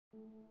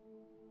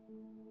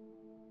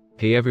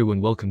Hey everyone,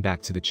 welcome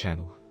back to the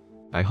channel.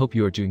 I hope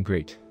you are doing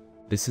great.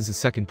 This is the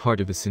second part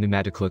of a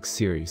cinematic look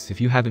series.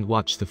 If you haven't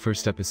watched the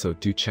first episode,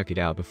 do check it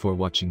out before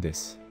watching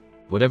this.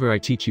 Whatever I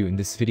teach you in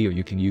this video,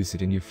 you can use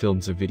it in your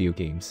films or video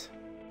games.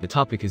 The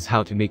topic is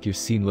how to make your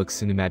scene look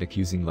cinematic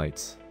using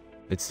lights.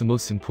 It's the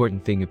most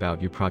important thing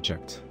about your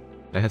project.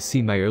 I have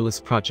seen my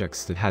earliest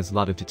projects that has a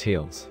lot of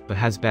details, but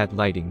has bad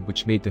lighting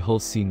which made the whole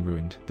scene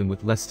ruined, than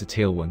with less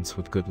detail ones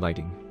with good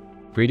lighting.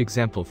 Great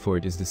example for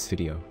it is this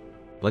video.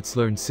 Let's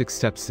learn 6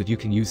 steps that you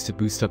can use to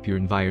boost up your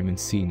environment,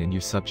 scene and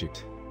your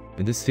subject.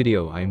 In this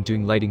video I am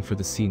doing lighting for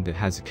the scene that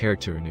has a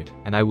character in it,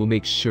 and I will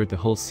make sure the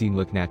whole scene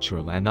look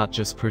natural and not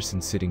just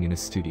person sitting in a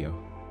studio.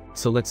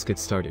 So let's get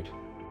started.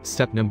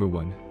 Step number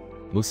 1.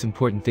 Most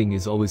important thing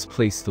is always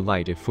place the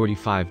light at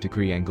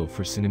 45-degree angle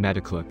for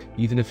cinematic look.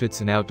 Even if it's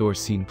an outdoor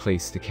scene,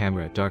 place the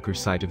camera at darker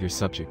side of your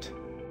subject.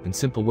 In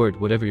simple word,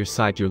 whatever your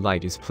side your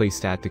light is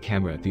placed at, the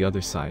camera at the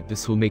other side.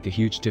 This will make a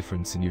huge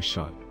difference in your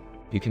shot.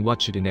 You can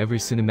watch it in every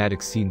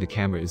cinematic scene, the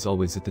camera is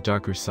always at the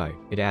darker side.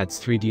 It adds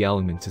 3D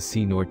element to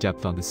scene or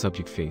depth on the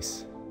subject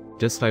face.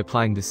 Just by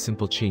applying this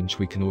simple change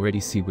we can already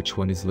see which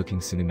one is looking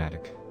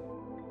cinematic.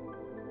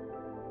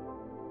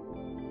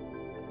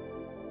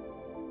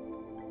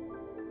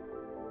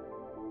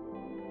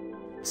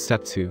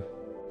 Step 2.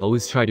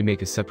 Always try to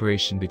make a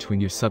separation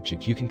between your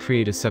subject. You can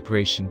create a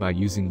separation by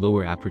using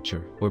lower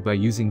aperture, or by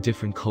using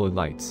different colored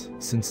lights.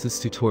 Since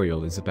this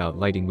tutorial is about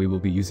lighting, we will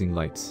be using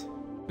lights.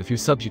 If your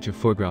subject or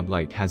foreground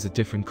light has a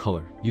different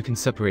color, you can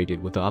separate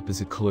it with the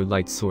opposite color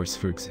light source.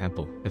 For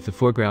example, if the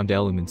foreground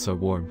elements are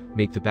warm,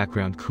 make the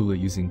background cooler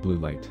using blue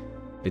light.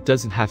 It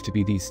doesn't have to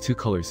be these 2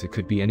 colors, it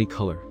could be any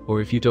color, or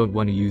if you don't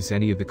want to use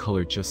any of the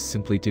color, just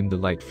simply dim the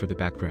light for the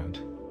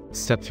background.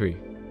 Step 3.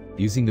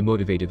 Using the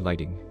motivated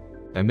lighting.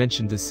 I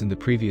mentioned this in the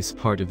previous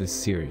part of this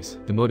series.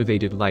 The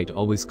motivated light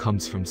always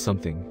comes from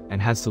something,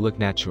 and has to look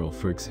natural.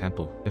 For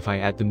example, if I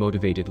add the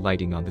motivated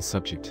lighting on the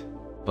subject,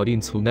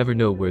 audience will never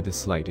know where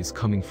this light is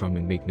coming from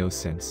and make no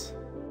sense.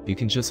 You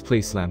can just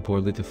place lamp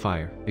or lit a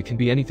fire. It can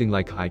be anything,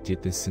 like I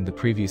did this in the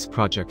previous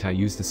project. I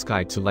used the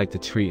sky to light the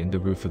tree and the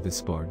roof of this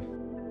barn.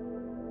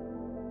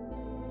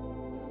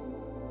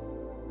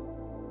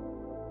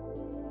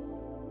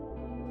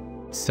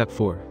 Step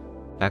 4.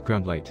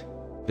 Background light.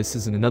 This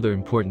is another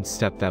important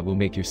step that will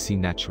make your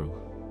scene natural.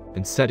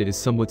 Instead it is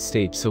somewhat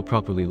staged, so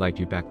properly light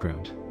your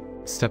background.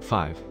 Step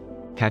 5.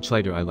 Catch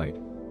light or eye light.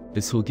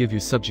 This will give your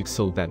subject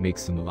soul that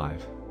makes them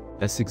alive.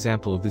 Best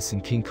example of this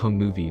in King Kong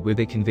movie, where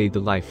they conveyed the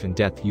life and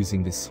death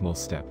using this small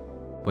step.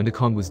 When the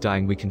Kong was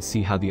dying, we can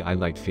see how the eye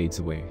light fades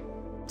away.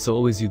 So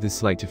always use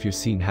this light if your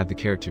scene have the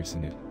characters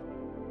in it.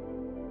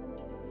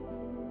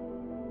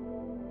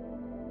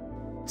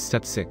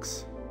 Step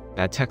 6.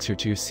 Add texture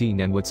to your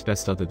scene, and what's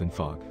best other than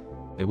fog.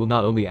 It will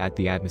not only add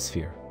the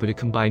atmosphere, but it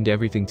combined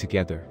everything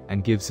together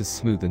and gives a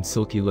smooth and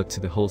silky look to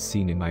the whole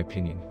scene, in my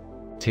opinion.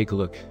 Take a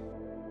look.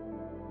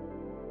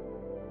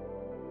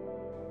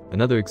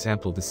 Another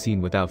example, the scene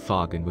without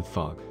fog and with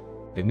fog.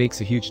 It makes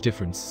a huge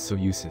difference, so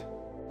use it.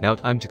 Now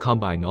time to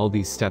combine all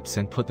these steps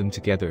and put them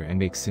together and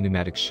make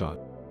cinematic shot.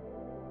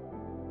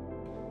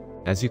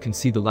 As you can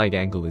see, the light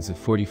angle is a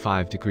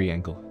 45-degree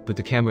angle, but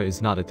the camera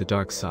is not at the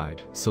dark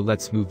side, so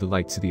let's move the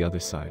light to the other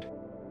side.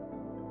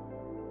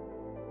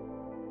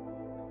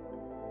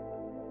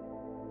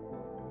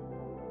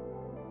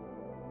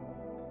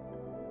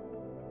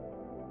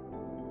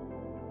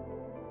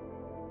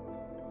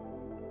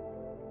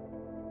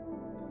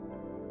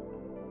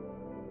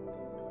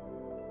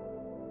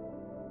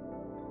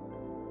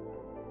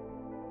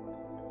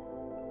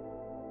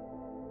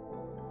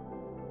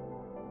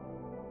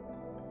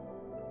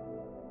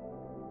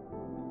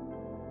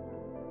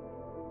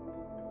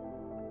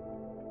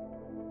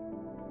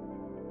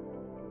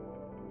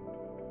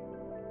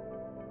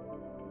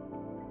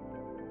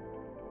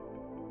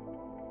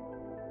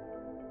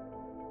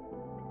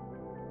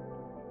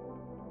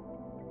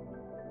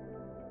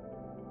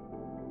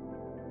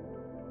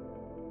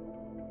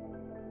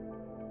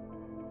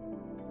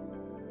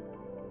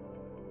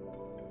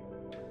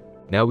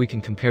 Now we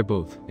can compare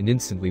both, and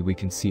instantly we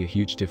can see a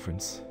huge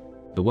difference.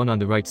 The one on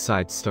the right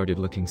side started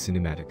looking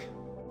cinematic.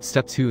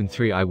 Step 2 and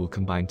 3 I will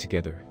combine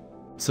together.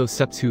 So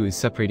step 2 is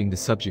separating the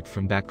subject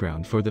from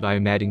background, for that I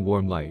am adding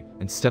warm light,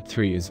 and step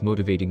 3 is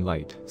motivating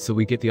light, so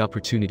we get the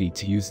opportunity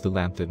to use the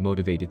lamp that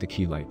motivated the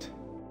key light.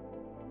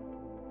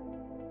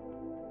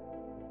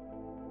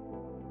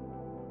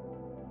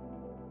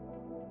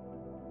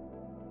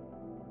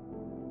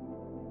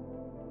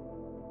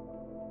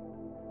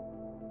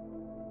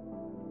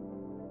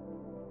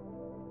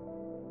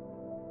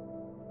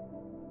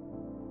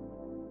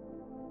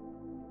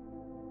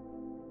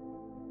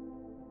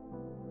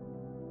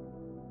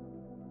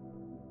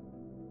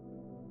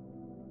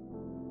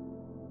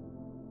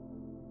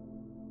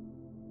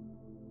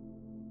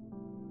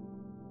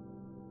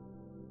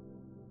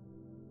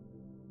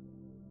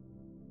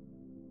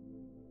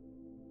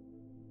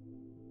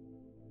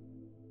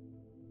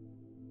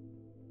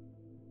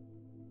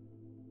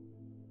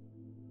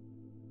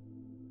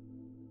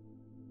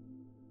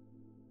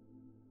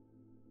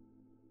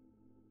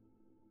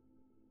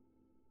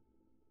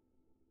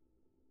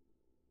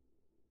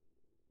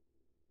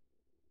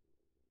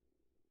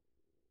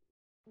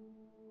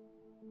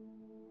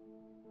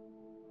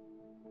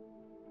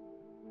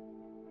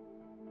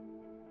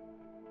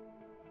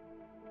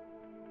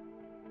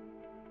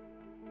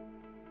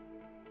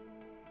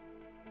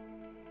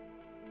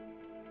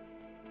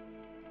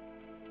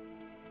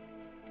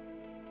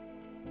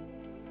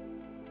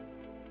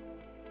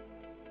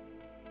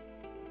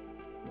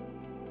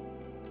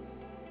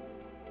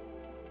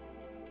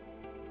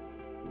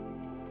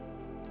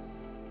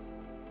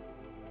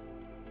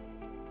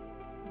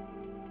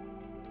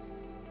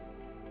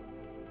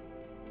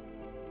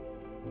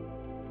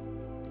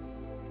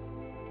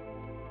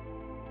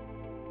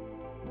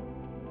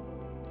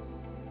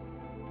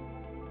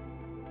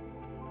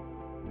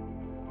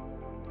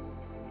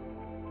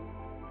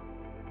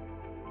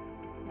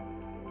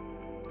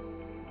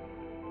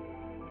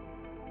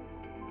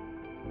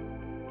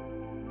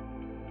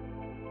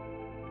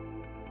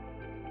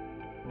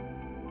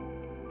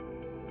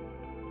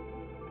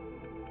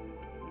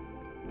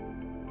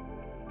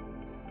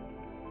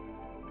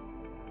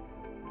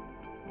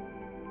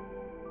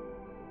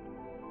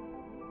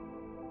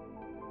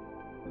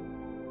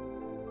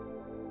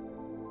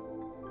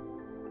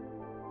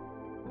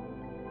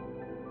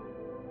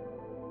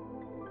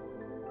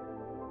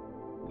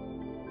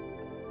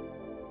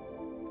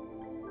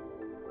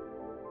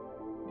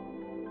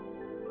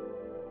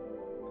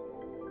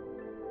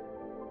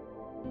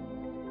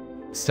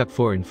 Step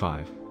 4 and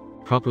 5.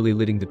 Properly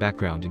lighting the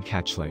background and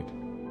catch light.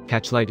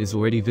 Catch light is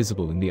already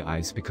visible in the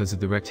eyes because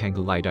of the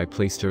rectangle light I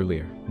placed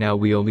earlier. Now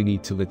we only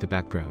need to lit the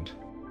background.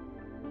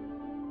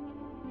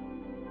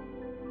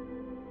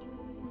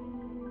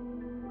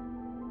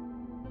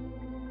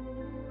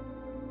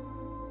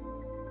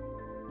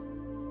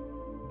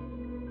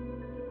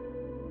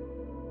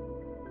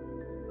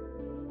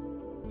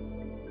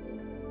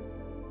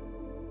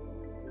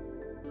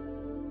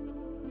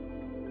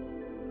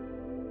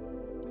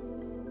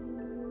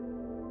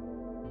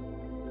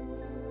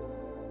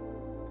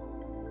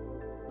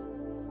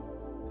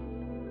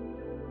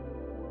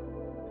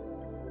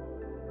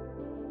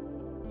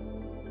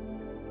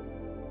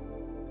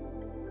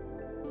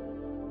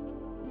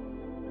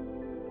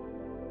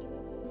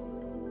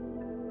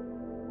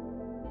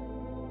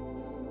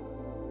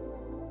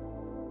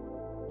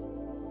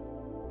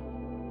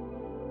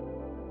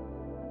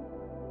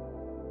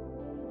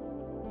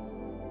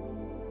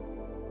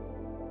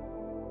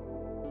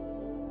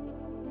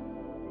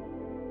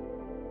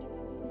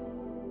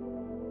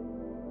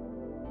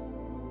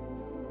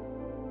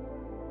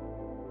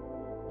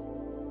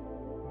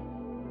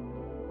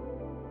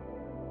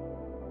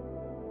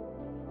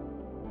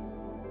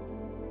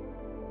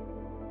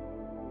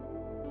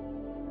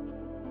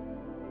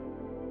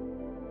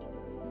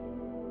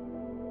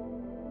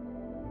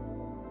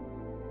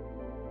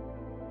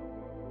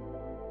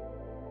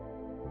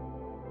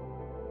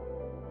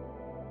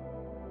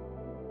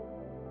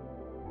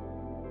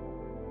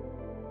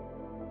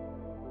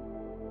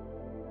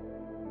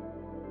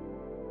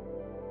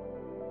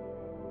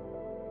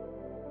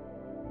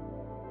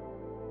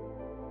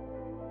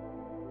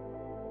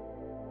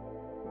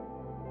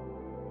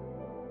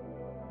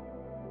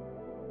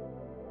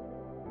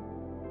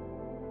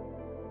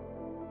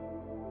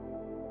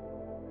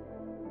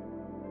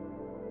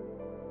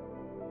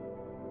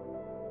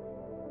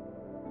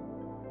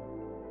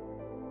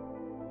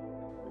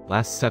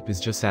 Last step is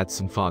just add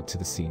some fog to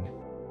the scene.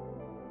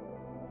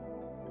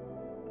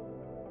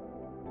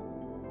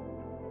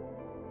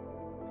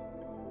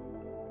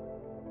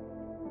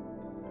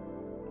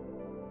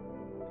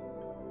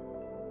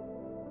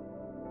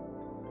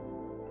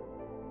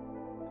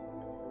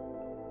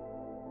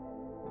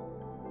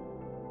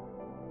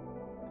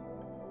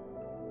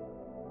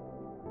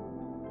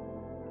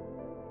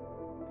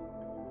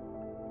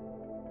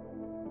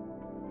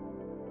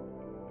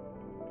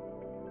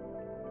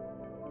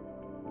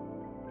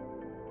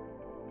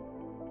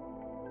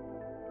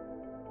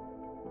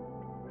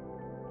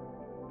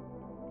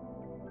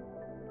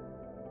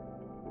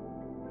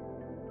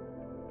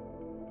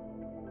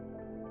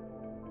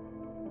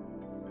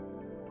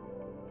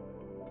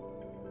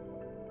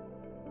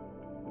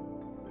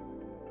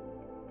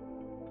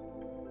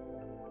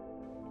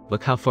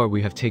 Look how far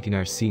we have taken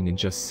our scene in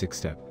just 6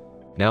 steps.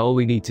 Now all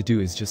we need to do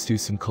is just do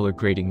some color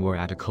grading or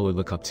add a color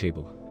lookup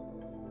table.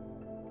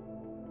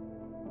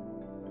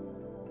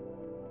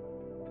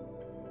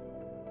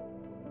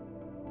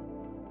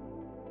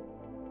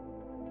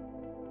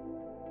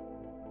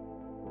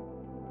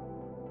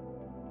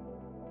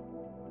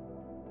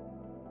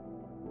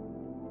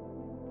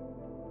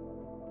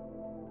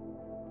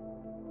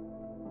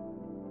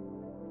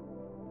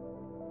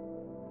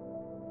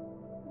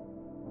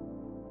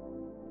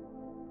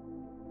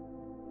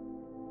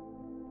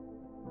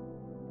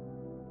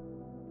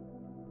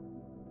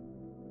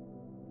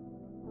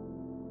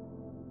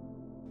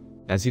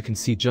 As you can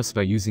see, just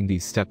by using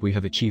these steps we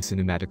have achieved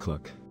cinematic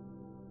look.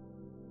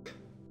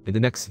 In the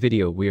next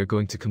video we are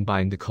going to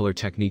combine the color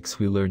techniques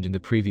we learned in the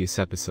previous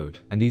episode,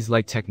 and these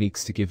light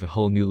techniques to give a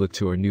whole new look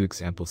to our new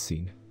example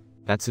scene.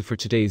 That's it for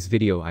today's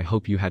video. I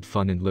hope you had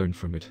fun and learned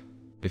from it.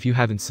 If you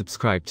haven't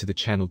subscribed to the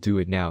channel, do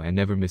it now and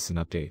never miss an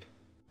update.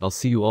 I'll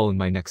see you all in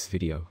my next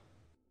video.